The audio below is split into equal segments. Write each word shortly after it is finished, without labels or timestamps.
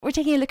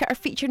we're taking a look at our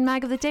featured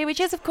mag of the day, which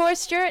is, of course,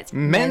 Stuart,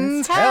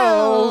 Men's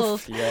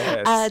Health.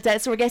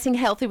 Yes. So we're getting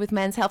healthy with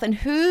Men's Health. And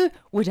who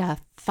would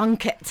have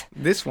thunk it?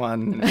 This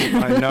one,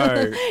 I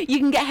know. You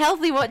can get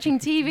healthy watching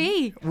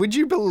TV. Would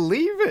you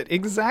believe it?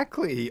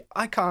 Exactly.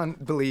 I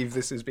can't believe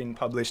this has been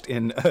published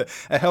in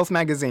a health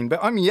magazine, but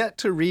I'm yet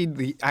to read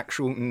the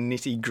actual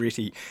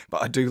nitty-gritty.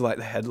 But I do like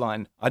the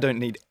headline. I don't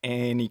need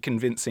any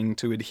convincing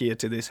to adhere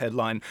to this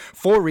headline.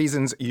 4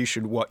 reasons you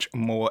should watch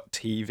more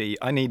TV.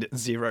 I need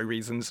 0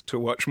 reasons to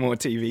watch more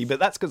TV, but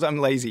that's because I'm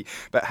lazy.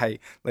 But hey,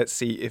 let's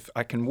see if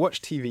I can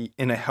watch TV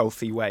in a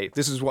healthy way.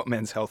 This is what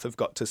Men's Health have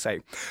got to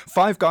say.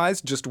 5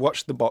 guys just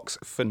watched The Box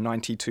for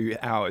 92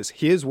 hours.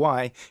 Here's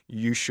why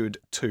you should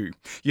too.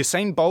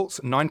 Usain Bolt's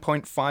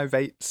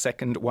 9.58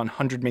 second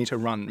 100-meter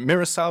run.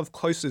 Miroslav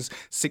Klose's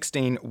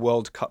 16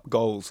 World Cup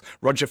goals.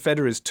 Roger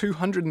Federer's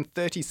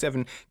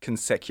 237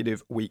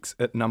 consecutive weeks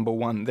at number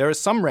 1. There are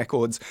some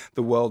records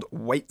the world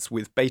waits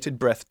with bated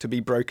breath to be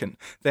broken.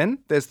 Then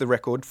there's the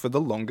record for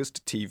the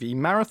longest TV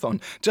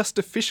marathon, just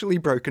officially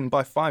broken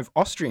by 5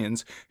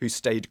 Austrians who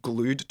stayed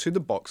glued to the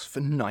box for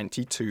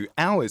 92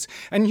 hours.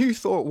 And you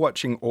thought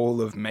watching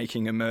all of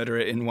Making a Murderer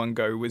in one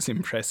go was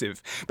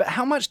impressive. But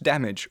how much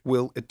damage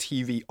will a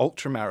TV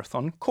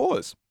ultramarathon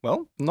cause?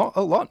 Well, not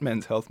a lot,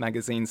 Men's Health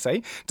magazine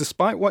say.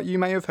 Despite what you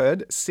may have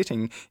heard,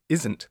 sitting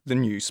isn't the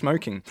new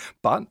smoking.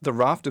 But the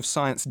raft of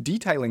science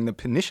detailing the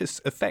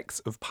pernicious effects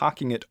of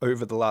parking it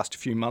over the last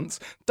few months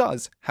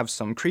does have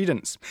some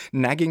credence.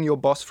 Nagging your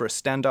boss for a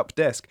stand-up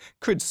desk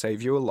could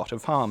save you a lot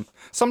of harm.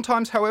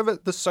 Sometimes, however,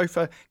 the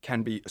sofa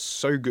can be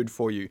so good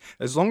for you.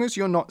 As long as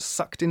you're not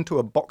sucked into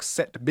a box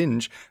set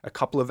binge, a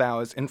couple of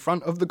hours in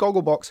front of the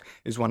Gogglebox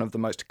is one of the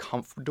most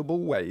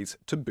comfortable ways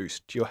to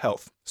boost your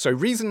health. So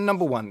reason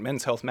number 1,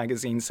 Men's Health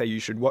magazine say you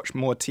should watch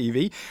more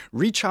TV,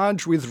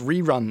 recharge with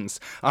reruns.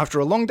 After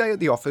a long day at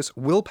the office,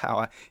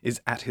 willpower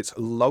is at its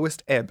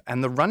lowest ebb,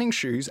 and the running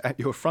shoes at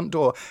your front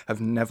door have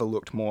never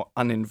looked more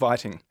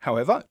uninviting.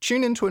 However,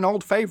 tune into an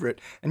old favourite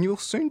and you'll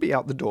soon be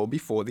out the door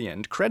before the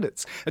end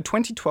credits. A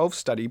 2012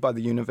 study by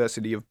the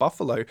University of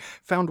Buffalo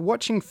found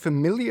watching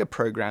familiar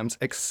programs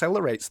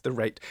accelerates the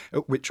rate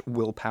at which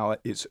willpower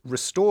is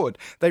restored.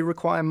 They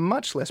require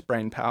much less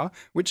brain power,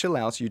 which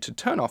allows you to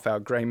turn off our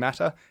grey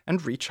matter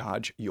and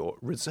recharge your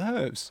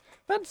reserves.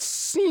 That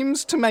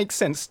seems to make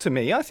sense to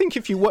me. I think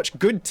if you watch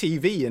good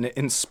TV and it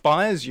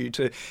inspires you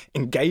to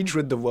engage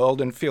with the world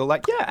and feel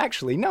like, yeah,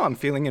 actually, now I'm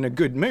feeling in a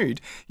good mood,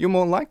 you're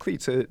more likely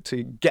to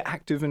get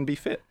active and be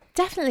fit.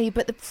 Definitely,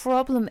 but the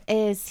problem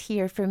is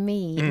here for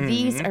me,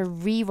 these are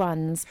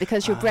reruns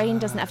because your brain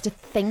doesn't have to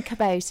think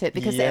about it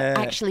because it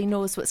actually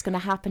knows what's going to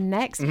happen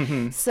next.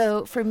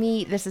 So for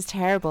me, this is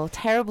terrible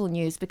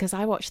news because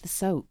I watch the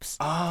soaps.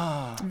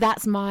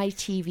 That's my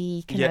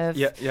TV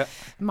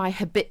my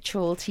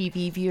habitual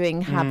TV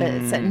viewing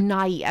habits at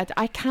night.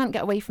 I can't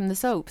get away from the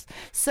soaps.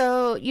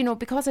 So,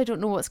 because I don't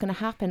know what's going to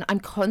happen, I'm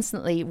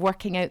constantly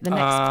working out the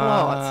next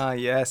plot.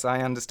 Yes,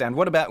 I understand.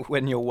 What about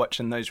when you're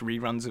watching those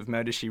reruns of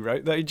Murder, She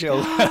Wrote, though, Jill?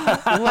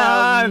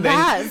 Well,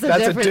 that's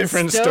a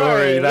different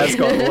story. That's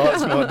got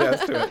lots more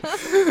depth to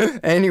it.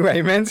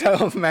 Anyway, Men's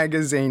Health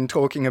magazine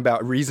talking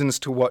about reasons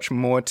to watch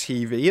more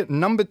TV. At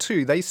number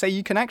 2, they say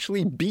you can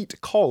actually beat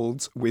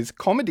colds with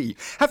comedy.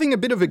 Having a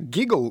bit of a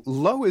giggle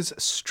lowers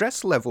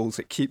stress levels.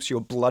 It keeps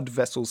your blood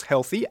vessels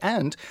healthy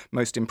and,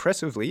 most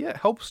impressively, it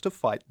helps to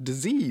fight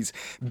disease.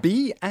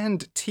 B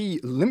and T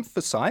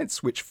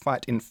lymphocytes, which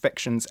fight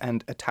infections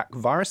and attack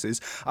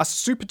viruses, are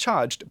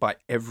supercharged by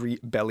every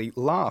belly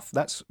laugh.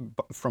 That's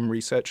from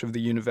research of the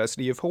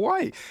University of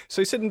Hawaii.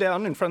 So sitting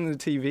down in front of the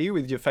TV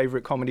with your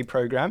favourite comedy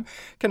programme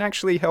can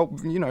actually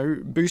help,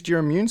 boost your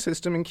immune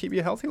system and keep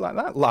you healthy like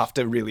that.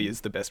 Laughter really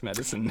is the best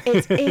medicine.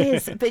 It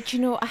is, but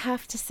I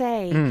have to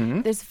say,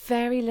 there's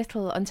very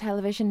little on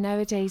television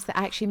nowadays that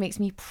actually makes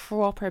me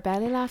proper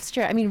belly laugh,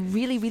 Stuart. I mean,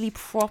 really, really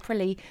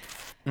properly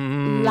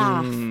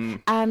laugh.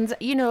 And,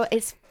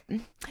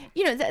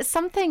 it's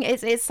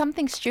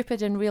something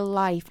stupid in real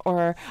life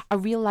or a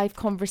real life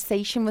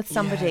conversation with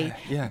somebody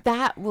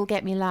that will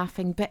get me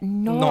laughing, but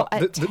not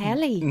at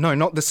telly. No,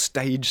 not the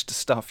staged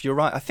stuff. You're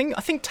right. I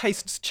think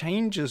tastes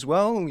change as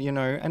well,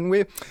 and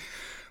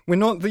we're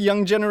not the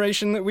young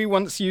generation that we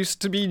once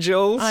used to be,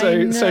 Jill.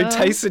 So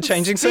tastes are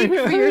changing. Speak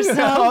for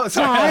yourself,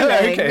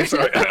 darling. Okay,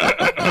 sorry.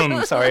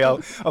 Sorry,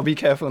 I'll be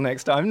careful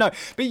next time. No,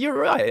 but you're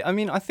right. I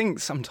mean, I think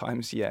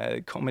sometimes,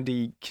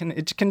 comedy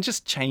can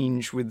just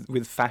change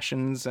with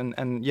fashions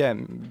and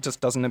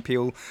just doesn't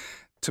appeal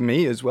to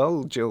me as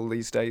well, Jill,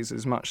 these days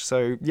as much.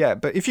 So,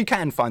 but if you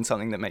can find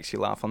something that makes you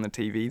laugh on the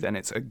TV, then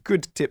it's a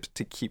good tip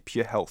to keep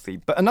you healthy.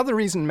 But another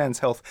reason Men's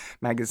Health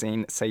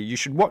magazine say you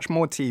should watch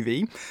more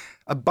TV,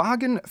 A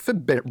bargain for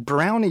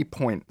brownie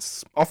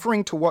points.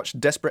 Offering to watch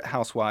Desperate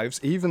Housewives,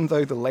 even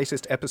though the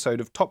latest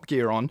episode of Top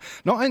Gear on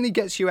not only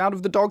gets you out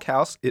of the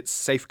doghouse, it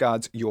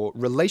safeguards your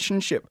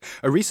relationship.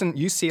 A recent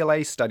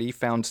UCLA study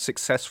found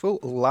successful,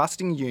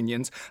 lasting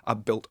unions are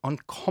built on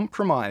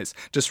compromise.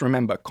 Just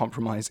remember,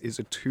 compromise is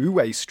a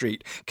two-way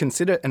street.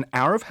 Consider an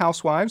hour of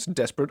Housewives,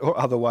 desperate or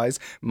otherwise,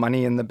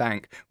 money in the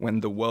bank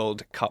when the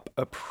World Cup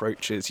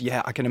approaches.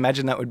 Yeah, I can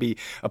imagine that would be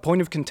a point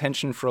of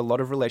contention for a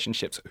lot of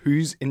relationships.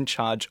 Who's in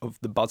charge of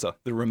the buzzer,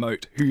 the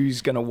remote?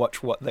 Who's going to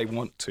watch what they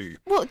want to?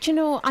 Well, do you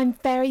know, I'm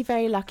very,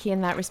 very lucky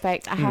in that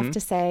respect, I have to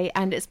say,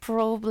 and it's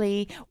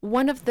probably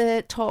one of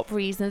the top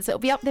reasons, it'll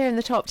be up there in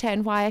the top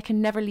 10 why I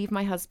can never leave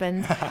my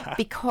husband,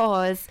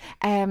 because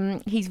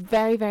he's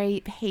very,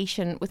 very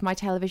patient with my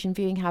television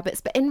viewing habits,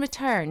 but in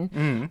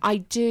return, I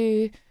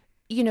do...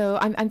 You know,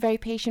 I'm very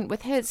patient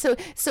with his. So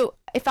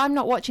if I'm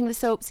not watching the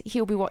soaps,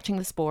 he'll be watching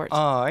the sport.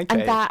 Oh, okay.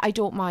 And that I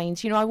don't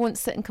mind. You know, I won't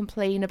sit and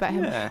complain about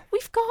him.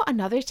 We've got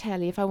another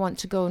telly if I want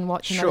to go and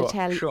watch another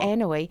telly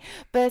anyway.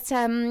 But,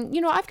 you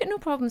know, I've got no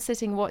problem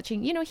sitting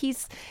watching. You know, he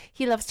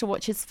loves to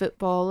watch his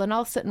football and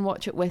I'll sit and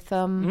watch it with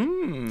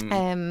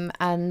him.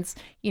 And,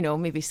 you know,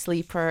 maybe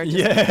sleep or just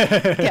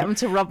get him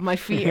to rub my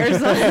feet or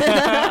something.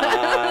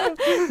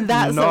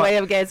 That's the way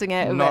of getting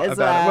out of it as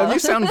well. Well, you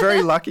sound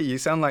very lucky. You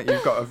sound like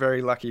you've got a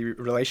very lucky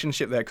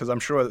relationship there, because I'm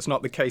sure that's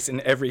not the case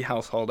in every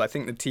household. I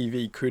think the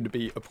TV could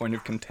be a point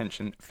of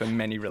contention for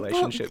many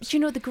relationships. Well, do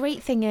you know, the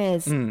great thing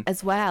is,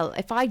 as well,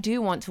 if I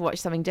do want to watch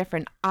something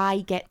different,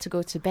 I get to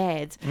go to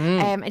bed.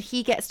 And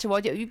he gets to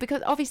watch it,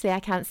 because obviously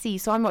I can't see,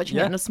 so I'm watching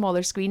it on a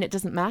smaller screen. It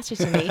doesn't matter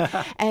to me.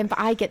 But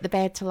I get the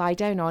bed to lie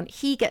down on.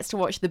 He gets to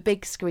watch the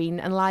big screen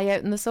and lie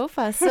out on the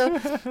sofa. So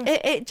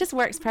it just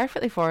works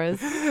perfectly for us.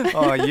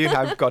 Oh, you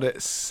have got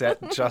it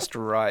set just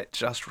right.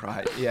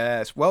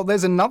 Yes. Well,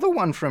 there's another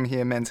one from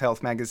here, Men's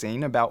Health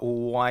magazine, about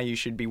why you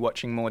should be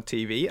watching more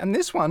TV. And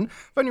this one,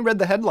 I've only read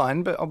the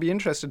headline, but I'll be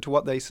interested to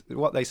what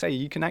they say.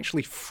 You can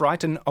actually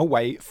frighten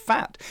away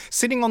fat.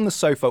 Sitting on the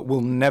sofa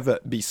will never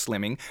be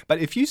slimming, but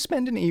if you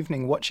spend an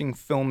evening watching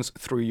films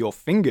through your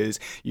fingers,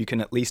 you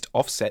can at least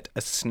offset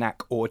a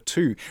snack or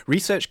two.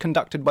 Research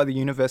conducted by the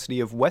University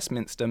of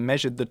Westminster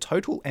measured the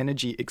total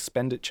energy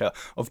expenditure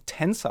of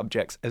 10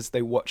 subjects as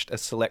they watched a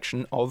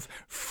selection of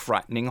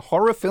frightening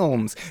horror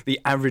films. The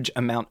average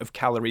amount of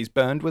calories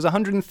burned was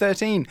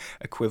 113,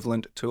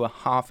 equivalent to a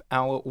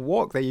half-hour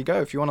walk. There you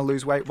go. If you want to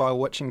lose weight while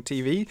watching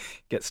TV,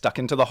 get stuck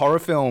into the horror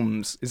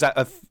films. Is that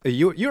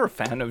you're a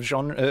fan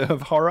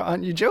of horror,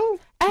 aren't you, Jill?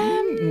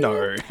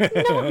 No.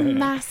 Not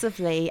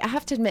massively. I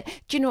have to admit,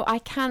 do you know, I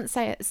can't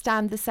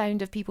stand the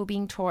sound of people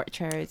being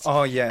tortured.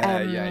 Oh,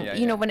 yeah.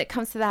 You know, when it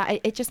comes to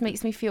that, it just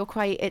makes me feel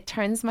it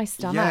turns my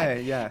stomach.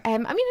 Yeah. I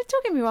mean,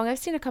 don't get me wrong, I've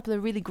seen a couple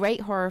of really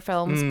great horror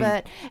films,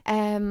 but...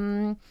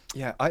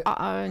 Yeah,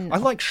 I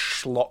like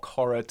schlock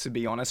horror, to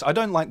be honest. I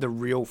don't like the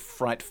real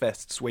fright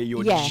fests where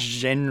you're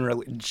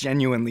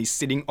genuinely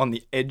sitting on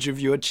the edge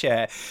of your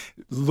chair,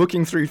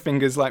 looking through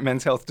fingers like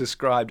Men's Health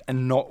described,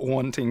 and not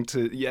wanting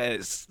to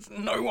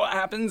know what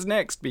happens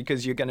next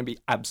because you're going to be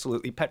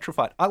absolutely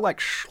petrified. I like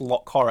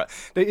schlock horror.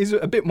 There is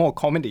a bit more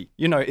comedy.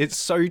 You know, it's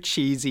so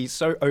cheesy,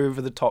 so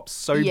over the top,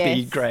 so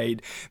B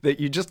grade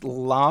that you just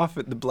laugh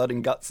at the blood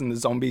and guts and the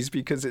zombies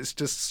because it's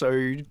just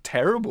so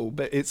terrible,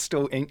 but it's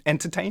still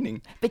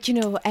entertaining. But you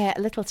know, a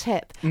little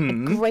tip, a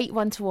great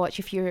one to watch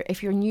if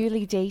you're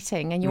newly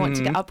dating and you want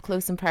to get up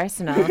close and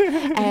personal,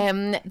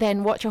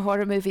 then watch a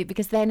horror movie,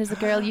 because then as a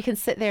girl you can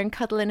sit there and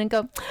cuddle in and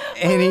go,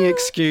 any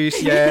excuse,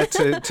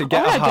 to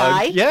get a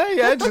hug.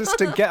 Yeah, just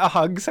to get a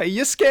hug, say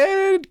you're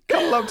scared,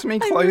 cuddle up to me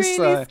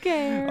closer. I'm really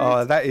scared.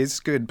 Oh, that is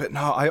good. But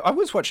no, I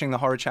was watching the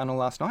Horror Channel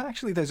last night.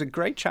 Actually, there's a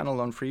great channel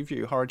on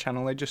Freeview, Horror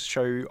Channel. They just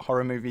show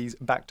horror movies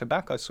back to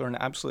back. I saw an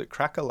absolute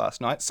cracker last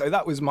night. So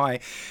that was my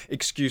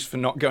excuse for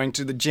not going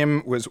to the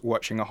gym, was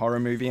watching a horror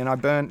movie, and I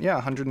burnt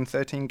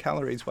 113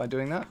 calories by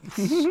doing that.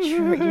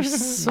 You're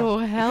so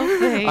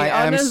healthy.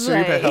 I honestly.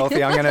 am super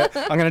healthy.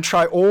 I'm gonna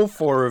try all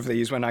 4 of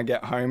these when I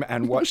get home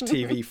and watch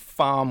TV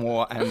far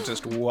more and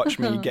just watch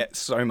me get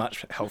so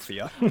much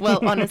healthier. Well,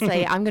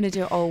 honestly, I'm going to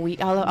do it all week.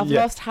 I've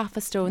lost half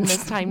a stone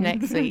this time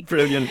next week.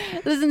 Brilliant.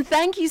 Listen,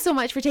 thank you so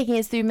much for taking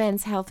us through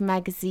Men's Health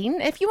magazine.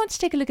 If you want to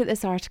take a look at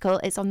this article,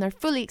 it's on their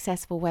fully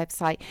accessible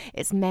website.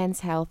 It's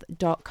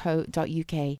menshealth.co.uk.